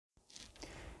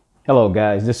Hello,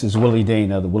 guys. This is Willie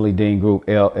Dean of the Willie Dean Group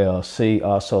LLC,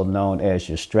 also known as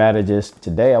your strategist.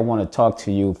 Today, I want to talk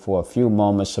to you for a few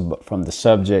moments from the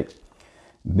subject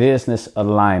business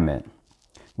alignment.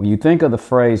 When you think of the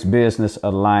phrase business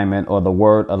alignment or the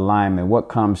word alignment, what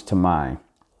comes to mind?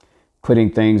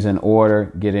 Putting things in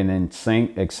order, getting in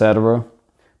sync, etc.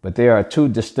 But there are two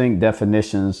distinct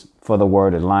definitions for the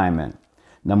word alignment.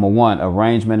 Number one,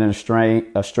 arrangement in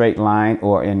a straight line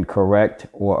or in correct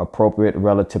or appropriate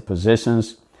relative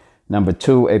positions. Number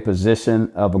two, a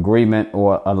position of agreement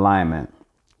or alignment.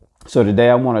 So today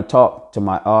I want to talk to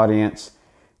my audience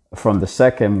from the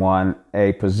second one,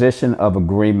 a position of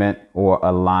agreement or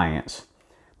alliance.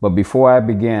 But before I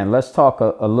begin, let's talk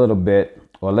a little bit,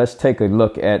 or let's take a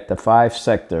look at the 5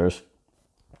 sectors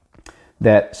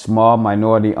that small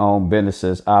minority owned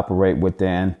businesses operate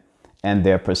within and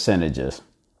their percentages.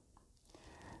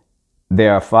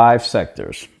 There are 5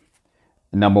 sectors.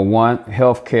 Number one,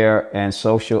 healthcare and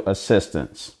social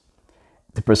assistance.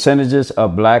 The percentages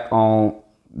of Black-owned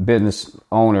business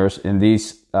owners in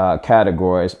these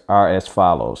categories are as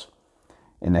follows.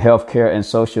 In the healthcare and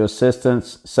social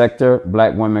assistance sector,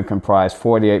 Black women comprise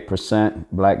 48%,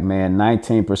 Black men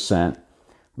 19%,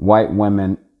 white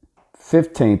women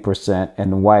 15%,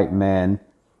 and white men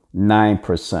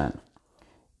 9%.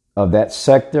 Of that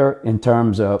sector, in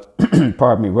terms of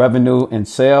revenue and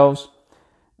sales,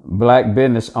 Black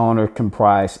business owners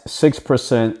comprise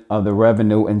 6% of the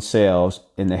revenue and sales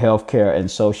in the healthcare and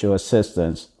social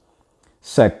assistance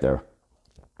sector.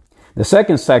 The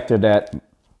second sector that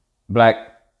Black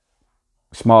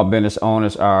small business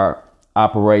owners are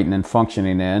operating and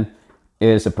functioning in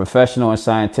is the professional and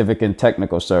scientific and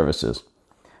technical services.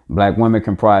 Black women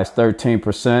comprise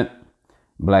 13%,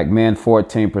 Black men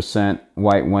 14%,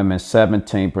 white women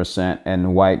 17%,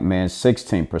 and white men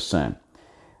 16%.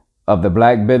 Of the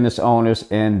Black business owners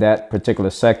in that particular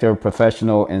sector,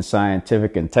 professional and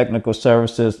scientific and technical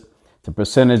services, the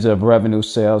percentage of revenue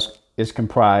sales is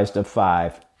comprised of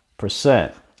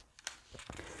 5%.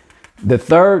 The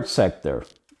third sector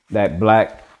that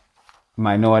Black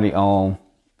minority owned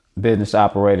business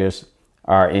operators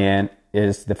are in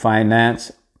is the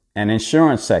finance and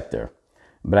insurance sector.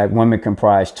 Black women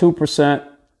comprise 2%,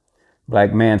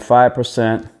 Black men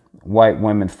 5%, white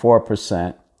women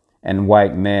 4%, and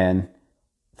white men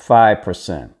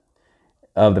 5%.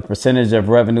 Of the percentage of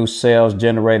revenue sales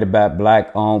generated by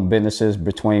Black-owned businesses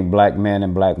between Black men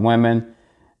and Black women,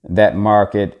 that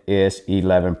market is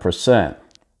 11%.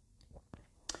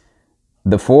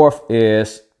 The fourth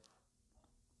is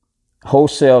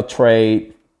wholesale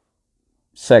trade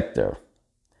sector.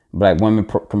 Black women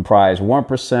comprise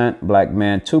 1%, Black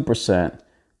men 2%,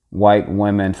 white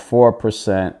women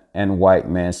 4%, and white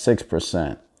men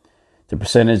 6%. The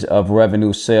percentage of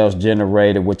revenue sales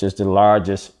generated, which is the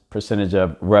largest percentage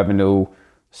of revenue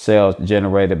sales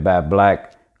generated by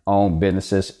Black-owned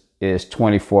businesses, is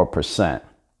 24%.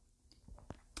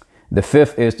 The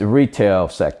fifth is the retail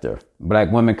sector. Black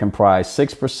women comprise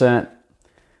 6%,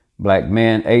 Black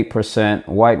men 8%,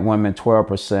 white women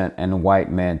 12%, and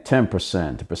white men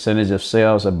 10%. The percentage of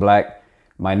sales of Black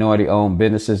minority-owned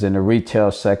businesses in the retail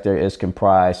sector is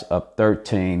comprised of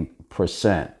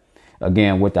 13%.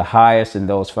 Again, with the highest in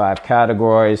those 5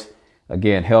 categories,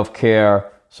 again, healthcare,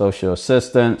 social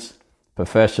assistance,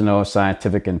 professional,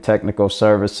 scientific, and technical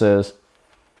services,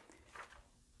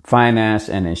 finance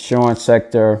and insurance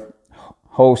sector,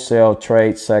 wholesale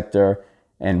trade sector,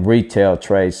 and retail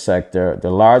trade sector.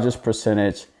 The largest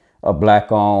percentage of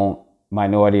Black-owned,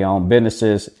 minority-owned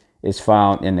businesses is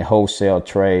found in the wholesale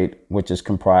trade, which is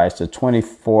comprised of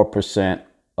 24%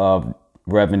 of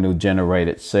revenue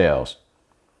generated sales.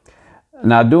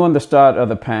 Now, during the start of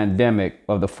the pandemic,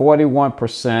 of the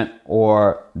 41%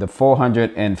 or the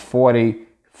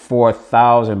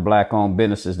 444,000 Black-owned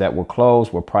businesses that were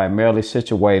closed were primarily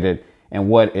situated in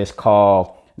what is called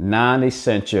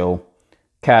non-essential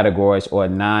categories or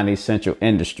non-essential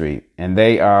industry, and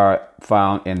they are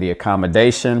found in the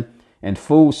accommodation and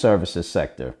food services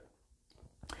sector.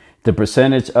 The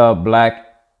percentage of Black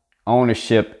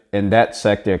ownership in that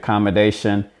sector,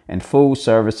 accommodation and food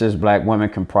services, Black women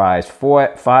comprise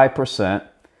 5%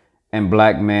 and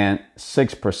Black men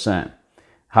 6%.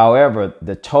 However,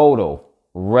 the total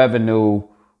revenue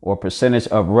or percentage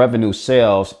of revenue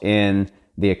sales in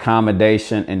the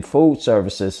accommodation and food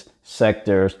services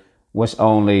sectors was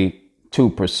only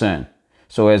 2%.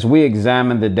 So as we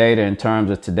examine the data in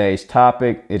terms of today's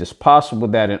topic, it is possible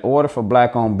that in order for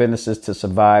Black-owned businesses to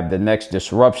survive the next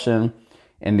disruption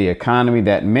in the economy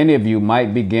that many of you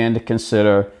might begin to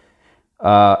consider,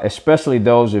 especially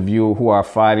those of you who are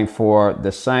fighting for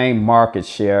the same market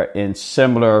share in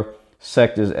similar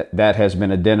sectors that has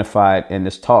been identified in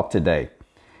this talk today.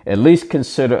 At least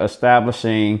consider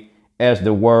establishing, as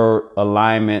the word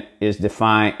alignment is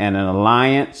defined, an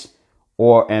alliance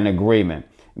or an agreement.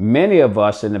 Many of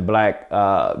us in the Black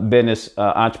business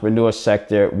entrepreneur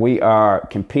sector, we are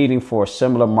competing for a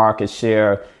similar market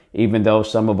share, even though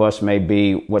some of us may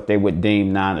be what they would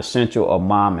deem non-essential or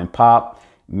mom and pop.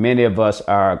 Many of us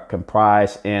are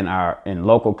comprised in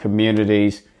local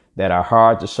communities that are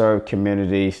hard to serve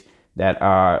communities, that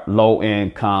are low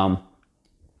income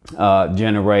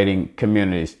generating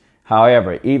communities.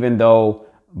 However, even though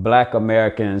Black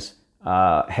Americans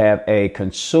have a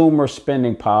consumer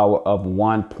spending power of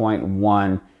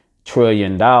 $1.1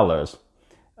 trillion,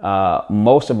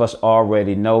 most of us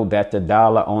already know that the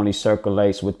dollar only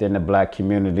circulates within the Black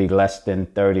community less than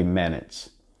 30 minutes.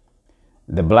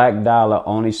 The Black dollar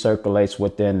only circulates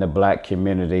within the Black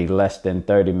community less than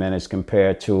 30 minutes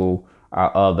compared to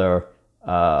our other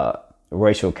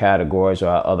racial categories or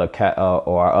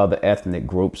our other ethnic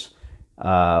groups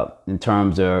in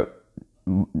terms of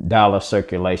dollar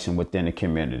circulation within the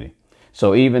community.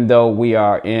 So even though we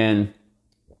are in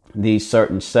these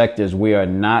certain sectors, we are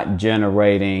not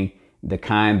generating the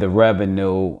kind of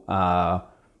revenue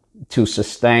to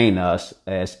sustain us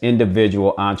as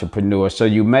individual entrepreneurs. So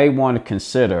you may want to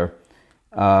consider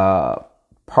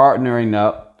partnering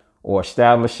up or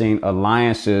establishing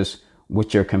alliances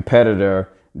with your competitor,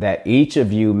 that each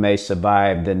of you may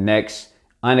survive the next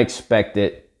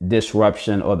unexpected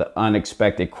disruption or the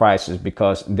unexpected crisis,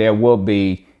 because there will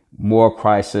be more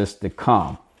crises to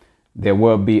come. There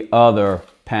will be other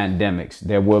pandemics.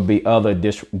 There will be other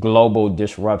global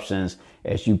disruptions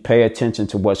as you pay attention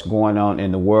to what's going on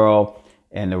in the world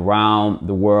and around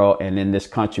the world, and in this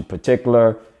country in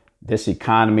particular. This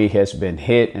economy has been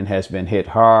hit and has been hit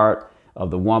hard. Of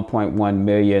the 1.1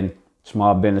 million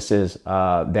small businesses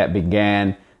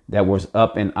that was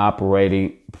up and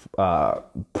operating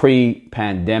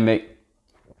pre-pandemic,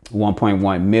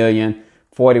 1.1 million,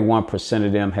 41%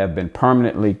 of them have been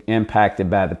permanently impacted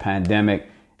by the pandemic,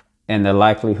 and the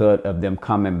likelihood of them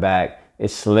coming back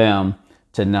is slim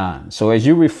to none. So as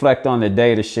you reflect on the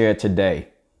data shared today,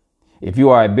 if you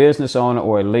are a business owner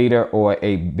or a leader or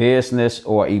a business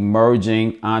or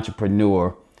emerging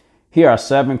entrepreneur, here are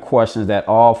 7 questions that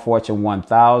all Fortune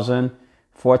 1000,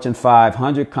 Fortune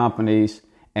 500 companies,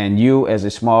 and you as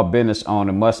a small business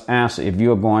owner must answer if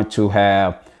you're going to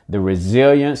have the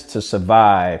resilience to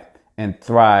survive and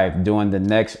thrive during the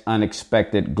next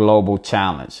unexpected global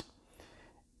challenge.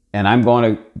 And I'm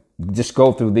going to just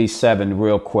go through these 7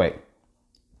 real quick.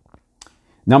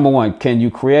 Number 1, can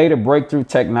you create a breakthrough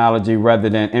technology rather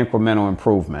than incremental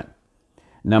improvement?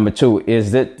 Number 2,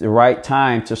 is it the right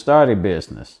time to start a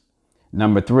business?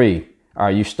 Number 3,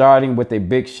 are you starting with a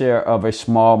big share of a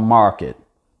small market?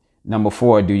 Number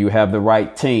 4, do you have the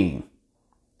right team?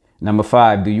 Number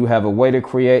 5, do you have a way to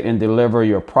create and deliver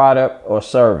your product or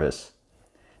service?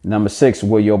 Number 6,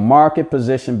 will your market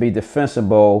position be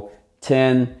defensible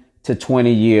 10 to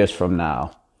 20 years from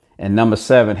now? And number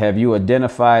 7, have you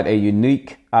identified a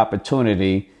unique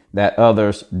opportunity that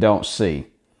others don't see?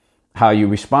 How you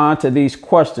respond to these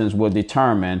questions will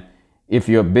determine if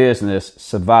your business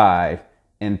survive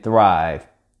and thrive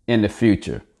in the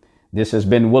future. This has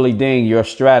been Willie Dean, your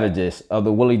strategist of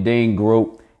the Willie Dean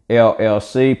Group,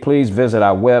 LLC. Please visit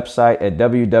our website at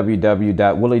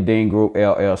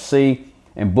www.williedeangroup.llc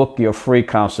and book your free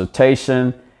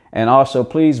consultation. And also,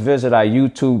 please visit our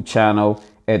YouTube channel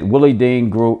at Willie Dean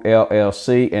Group,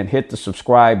 LLC, and hit the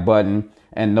subscribe button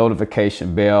and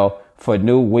notification bell for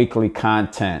new weekly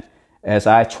content as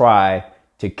I try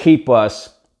to keep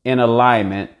us in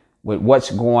alignment with what's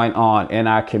going on in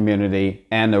our community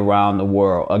and around the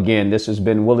world. Again, this has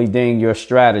been Willie Dean, your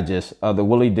strategist of the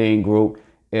Willie Dean Group,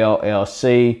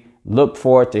 LLC. Look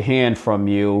forward to hearing from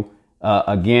you.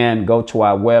 Again, go to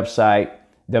our website,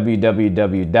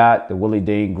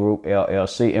 www.thewilliedeangroup,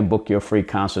 LLC, and book your free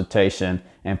consultation.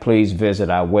 And please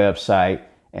visit our website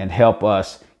and help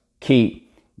us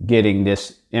keep getting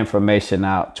this information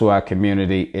out to our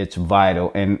community. It's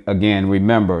vital. And again,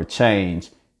 remember, change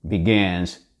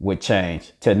begins with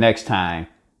change. Till next time,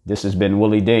 this has been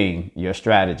Willie Dean, your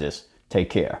strategist.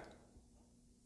 Take care.